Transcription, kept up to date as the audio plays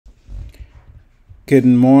Good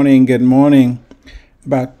morning. Good morning.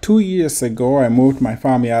 About 2 years ago, I moved my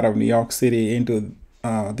family out of New York City into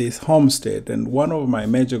this homestead, and one of my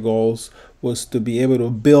major goals was to be able to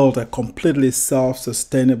build a completely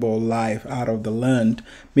self-sustainable life out of the land,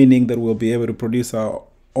 meaning that we'll be able to produce our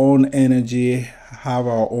own energy, have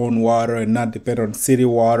our own water, and not depend on city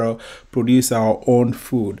water, produce our own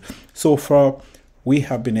food. So far, we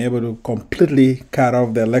have been able to completely cut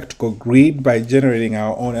off the electrical grid by generating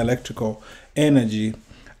our own electrical energy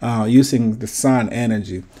using the sun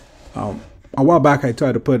energy. A while back, I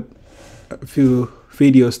tried to put a few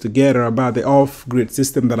videos together about the off-grid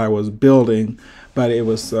system that I was building, but it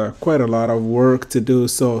was quite a lot of work to do.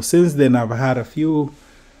 So since then, I've had a few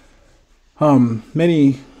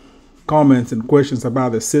many comments and questions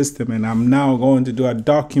about the system, and I'm now going to do a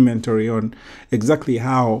documentary on exactly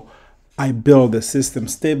how I build the system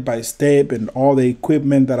step by step and all the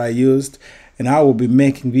equipment that I used. And I will be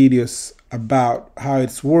making videos about how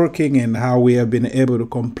it's working and how we have been able to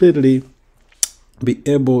completely be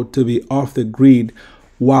able to be off the grid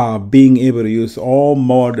while being able to use all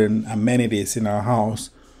modern amenities in our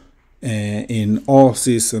house in all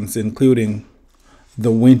seasons, including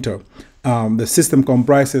the winter. The system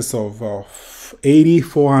comprises of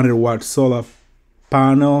 8,400 watt solar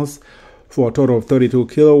panels for a total of 32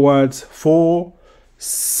 kilowatts,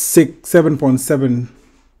 7.7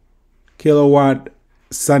 kilowatt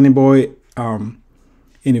Sunny Boy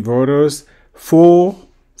inverters, 4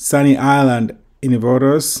 Sunny Island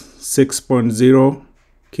inverters, 6.0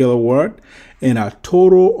 kilowatt, and a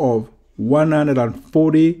total of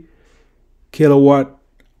 140 kilowatt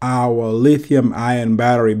hour lithium ion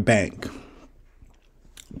battery bank.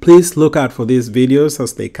 Please look out for these videos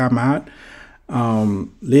as they come out.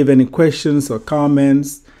 Leave any questions or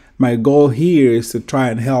comments. My goal here is to try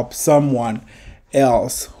and help someone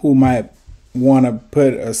else who might want to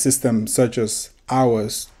put a system such as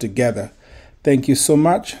ours together. Thank you so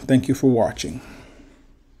much. Thank you for watching.